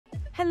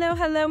Hello,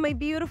 hello, my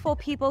beautiful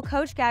people.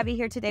 Coach Gaby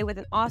here today with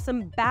an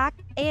awesome back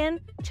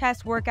and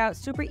chest workout.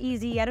 Super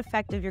easy yet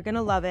effective. You're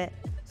gonna love it.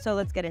 So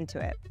let's get into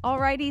it.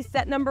 Alrighty,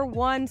 set number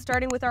one,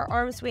 starting with our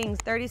arm swings.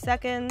 30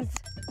 seconds.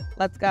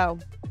 Let's go.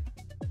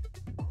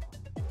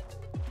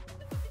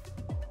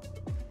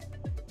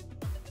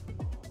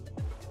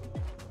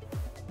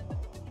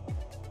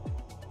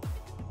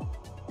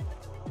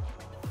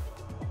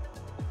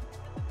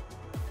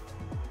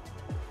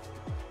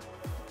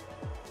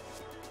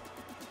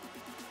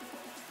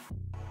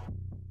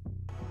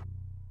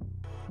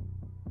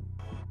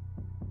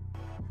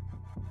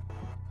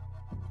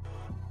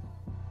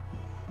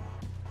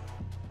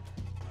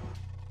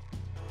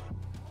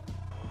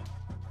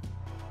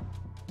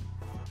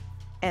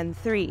 And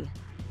 3,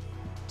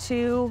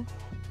 2,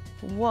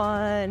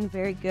 1.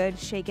 Very good.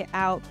 Shake it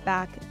out.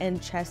 Back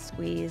and chest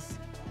squeeze.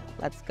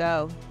 Let's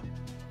go.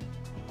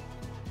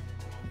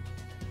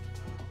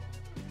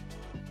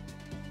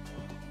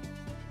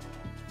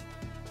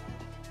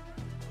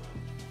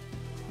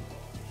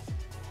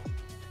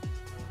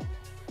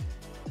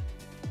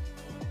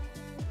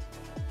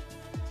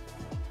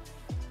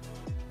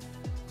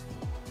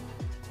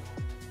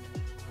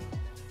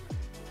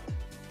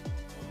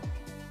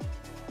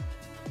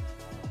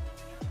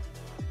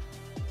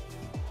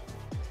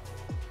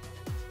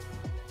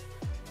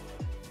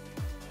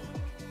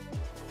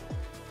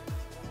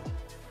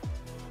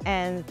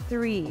 And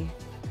 3,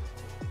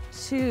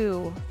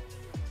 2,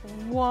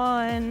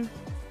 1.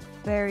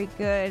 Very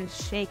good.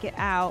 Shake it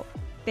out.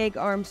 Big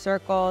arm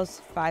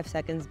circles. 5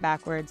 seconds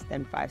backwards,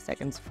 then 5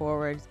 seconds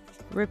forwards.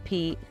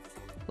 Repeat.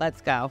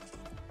 Let's go.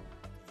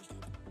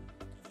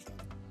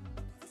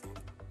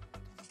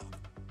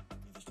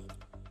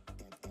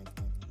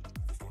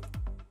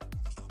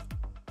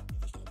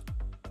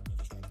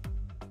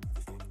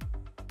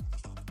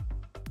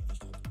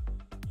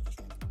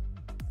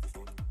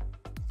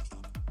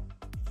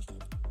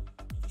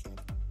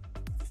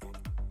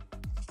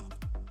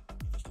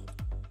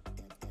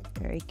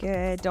 Very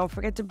good. Don't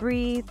forget to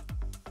breathe.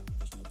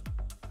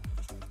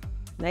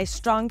 Nice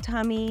strong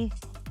tummy.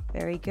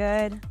 Very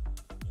good.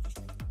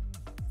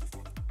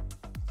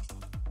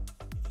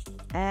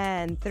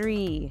 And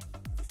 3,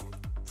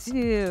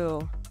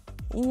 2,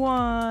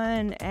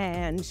 1.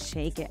 And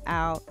shake it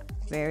out.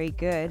 Very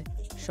good.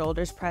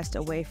 Shoulders pressed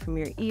away from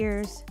your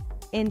ears.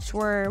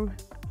 Inchworm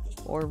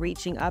or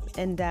reaching up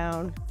and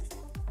down.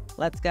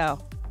 Let's go.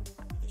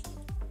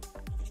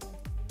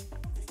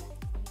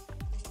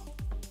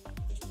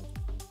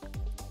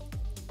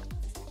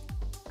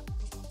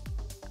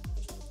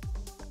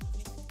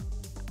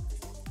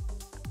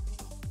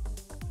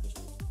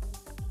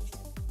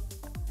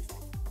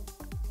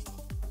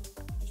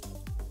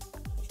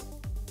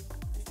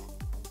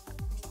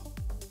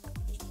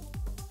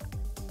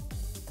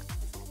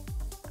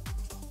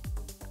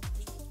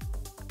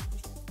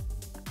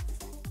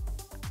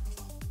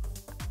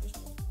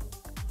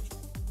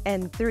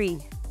 And 3,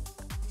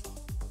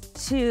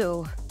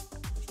 2,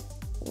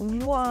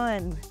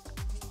 1.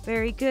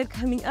 Very good.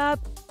 Coming up,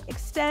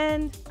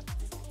 extend,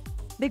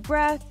 big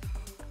breath,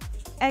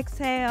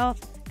 exhale,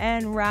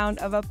 and round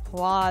of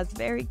applause.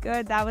 Very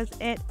good. That was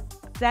it.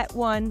 Set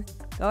one.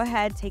 Go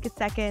ahead, take a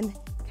second,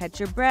 catch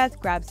your breath,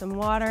 grab some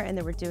water, and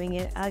then we're doing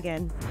it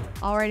again.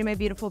 Alrighty, my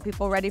beautiful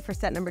people, ready for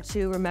set number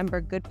 2.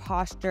 Remember, good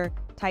posture,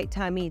 tight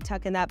tummy,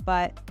 tuck in that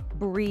butt,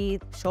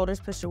 breathe, shoulders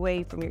pushed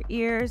away from your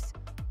ears.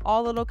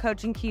 All little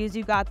coaching cues,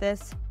 you got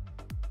this.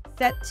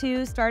 Set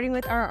 2, starting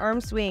with our arm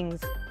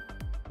swings.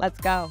 Let's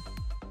go.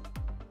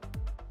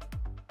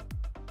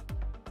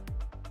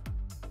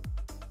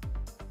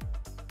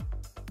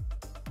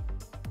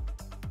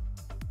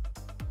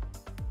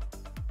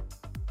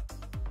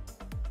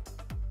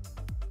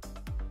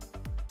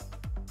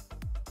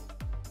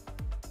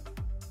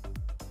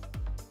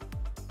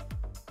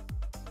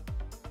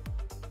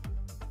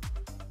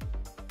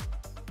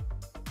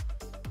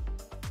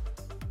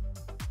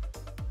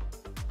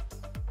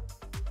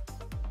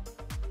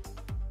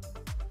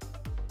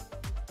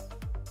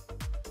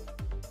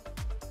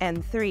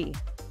 And 3,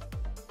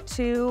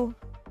 2,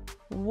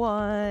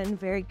 1.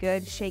 Very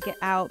good. Shake it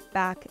out.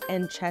 Back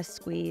and chest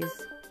squeeze.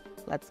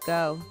 Let's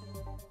go.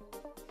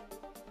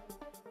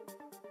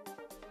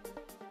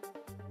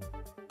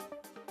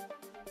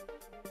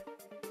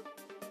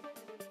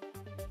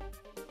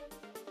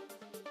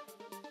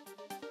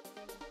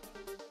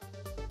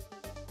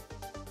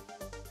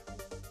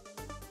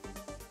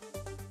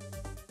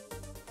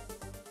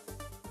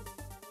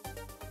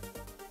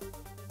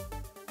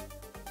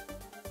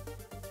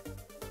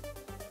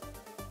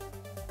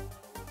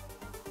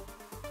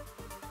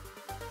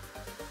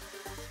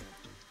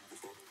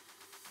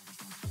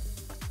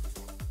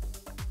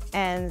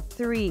 And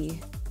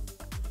 3,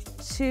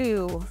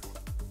 2,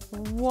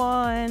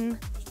 1.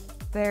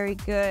 Very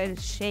good.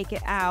 Shake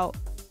it out.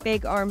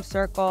 Big arm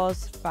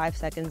circles. 5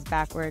 seconds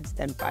backwards,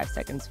 then 5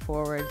 seconds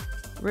forward.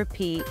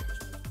 Repeat.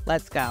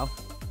 Let's go.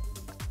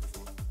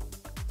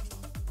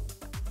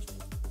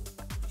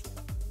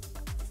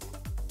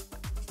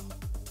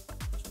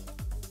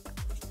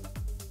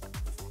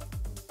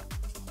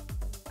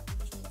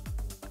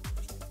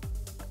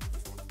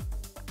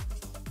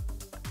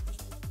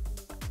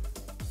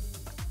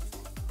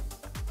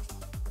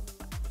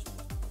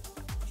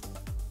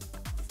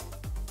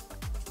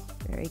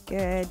 Very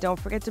good. Don't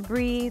forget to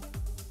breathe.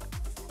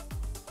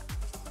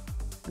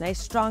 Nice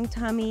strong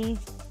tummy.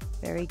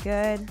 Very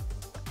good.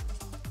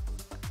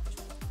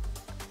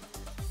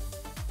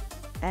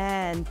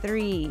 And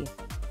 3,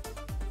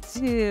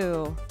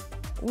 2,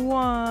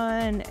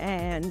 1,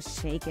 and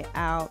shake it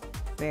out.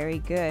 Very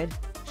good.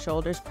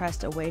 Shoulders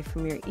pressed away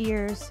from your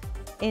ears.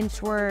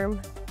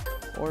 Inchworm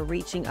or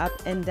reaching up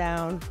and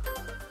down.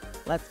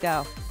 Let's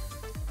go.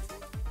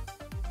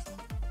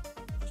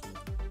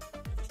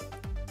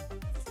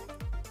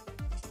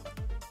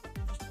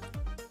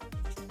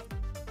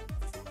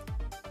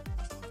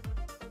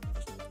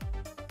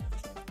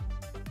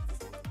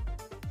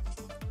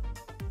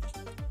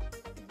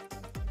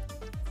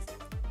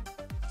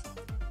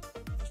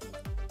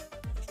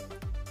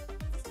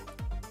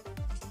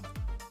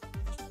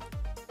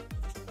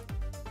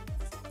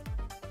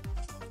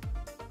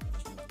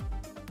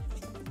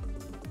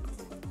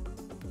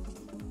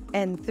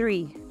 And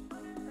 3,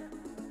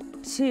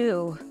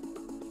 2,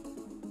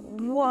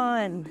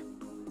 1.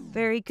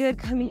 Very good.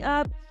 Coming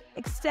up,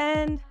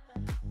 extend,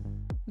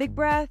 big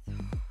breath,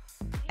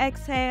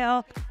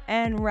 exhale,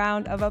 and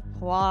round of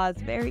applause.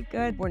 Very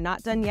good. We're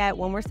not done yet.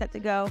 One more set to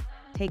go.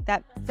 Take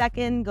that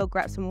second, go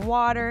grab some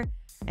water,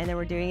 and then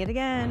we're doing it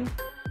again.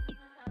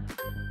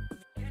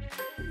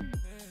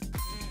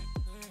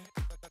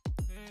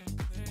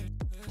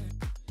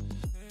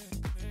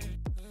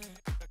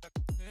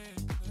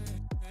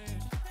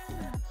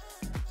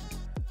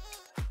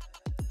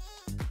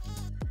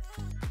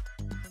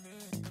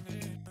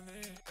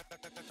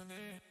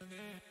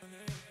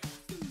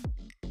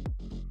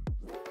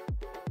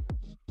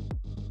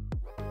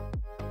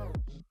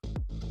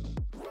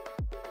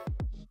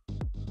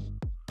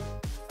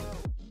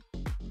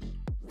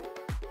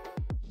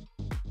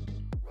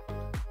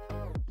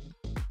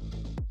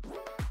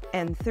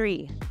 And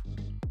 3,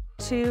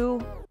 2,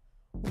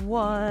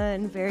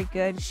 1. Very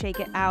good. Shake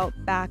it out.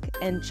 Back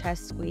and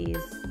chest squeeze.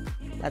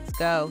 Let's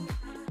go.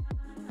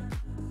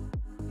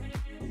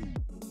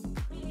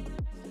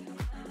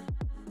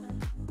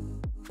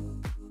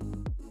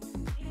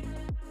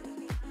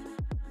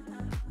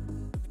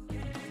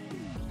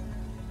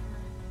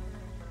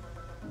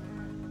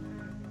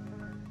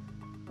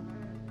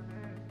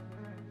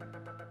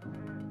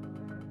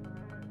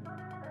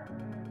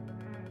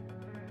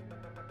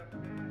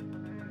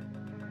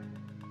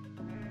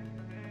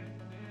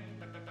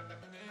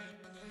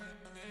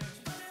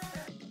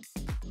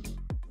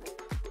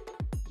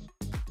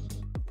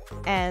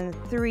 And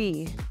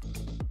 3,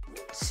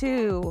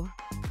 2,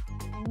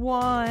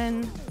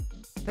 1.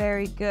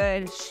 Very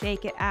good.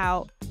 Shake it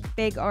out.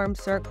 Big arm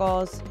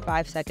circles.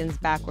 5 seconds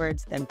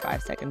backwards, then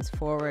 5 seconds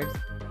forwards.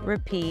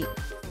 Repeat.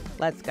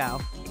 Let's go.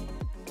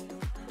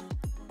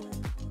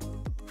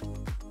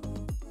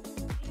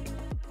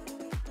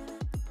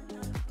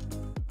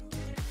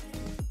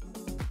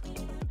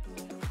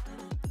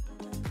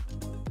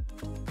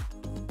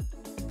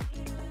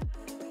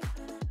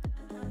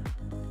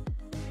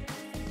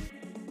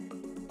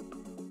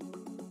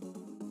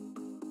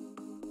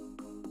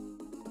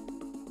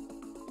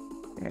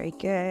 Very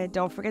good.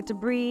 Don't forget to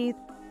breathe.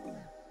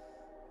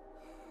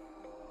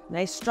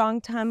 Nice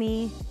strong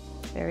tummy.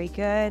 Very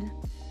good.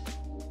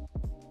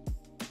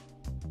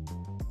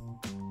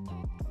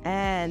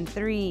 And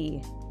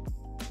 3,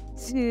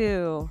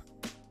 2,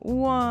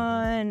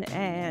 1,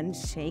 and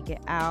shake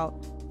it out.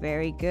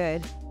 Very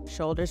good.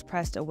 Shoulders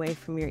pressed away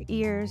from your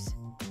ears.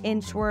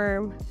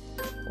 Inchworm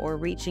or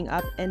reaching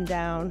up and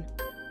down.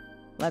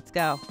 Let's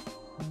go.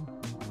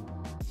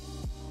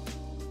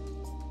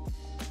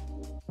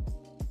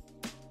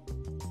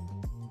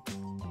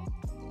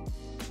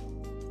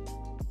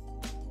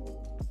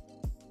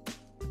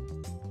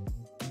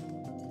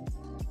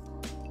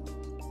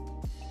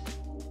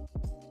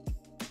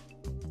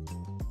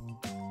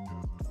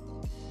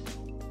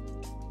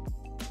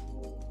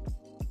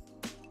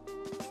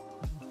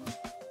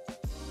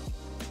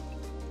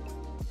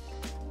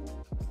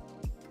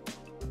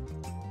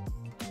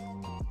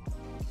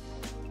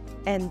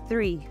 And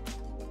 3,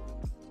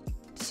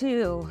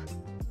 2,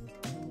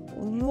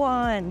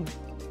 1.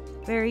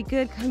 Very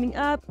good. Coming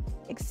up,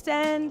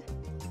 extend,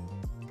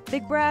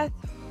 big breath,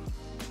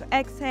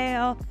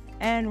 exhale,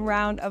 and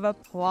round of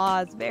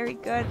applause. Very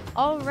good.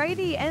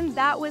 Alrighty, and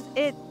that was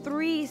it.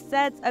 3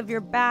 sets of your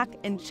back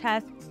and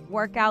chest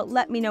workout.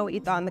 Let me know what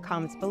you thought in the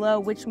comments below.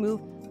 Which move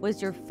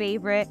was your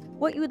favorite?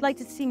 What you would like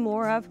to see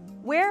more of?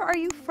 Where are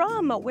you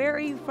from? Where are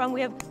you from?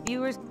 We have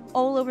viewers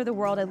all over the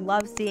world. I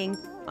love seeing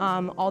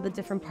all the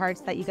different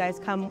parts that you guys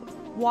come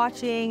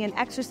watching and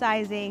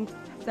exercising.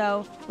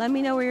 So let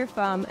me know where you're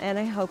from, and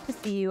I hope to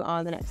see you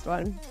on the next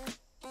one.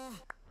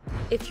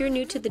 If you're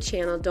new to the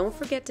channel, don't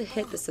forget to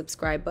hit the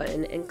subscribe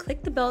button and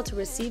click the bell to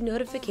receive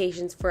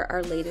notifications for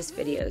our latest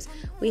videos.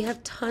 We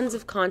have tons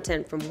of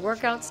content from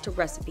workouts to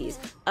recipes,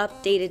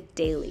 updated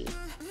daily.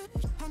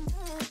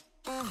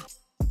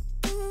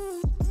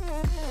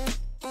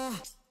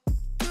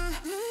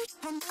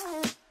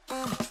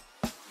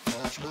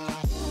 That's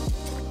right.